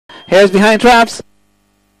Here's behind traps.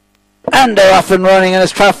 And they're off and running, and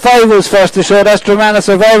it's trap 5 was first to show. That's Dromana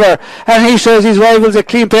Survivor, and he shows his rivals a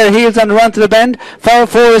clean pair of heels on the run to the bend. 4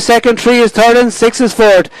 is second, 3 is third, and 6 is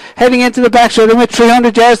fourth. Heading into the back shoulder with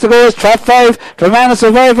 300 yards to go is trap 5. Dromana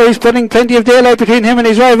Survivor, he's putting plenty of daylight between him and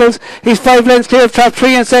his rivals. He's 5 lengths clear of trap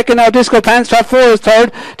 3 in second. Now Disco Pants, trap 4 is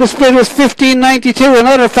third. The split was 15.92,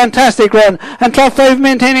 another fantastic run, and trap 5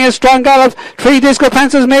 maintaining a strong gallop. 3 Disco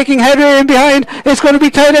Pants is making headway in behind. It's going to be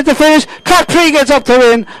tight at the finish. Trap 3 gets up to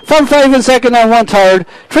win from 5 in second and 1 third.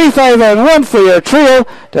 3, 5 and 1 for your trio.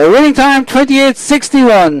 The winning time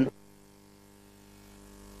 28.61.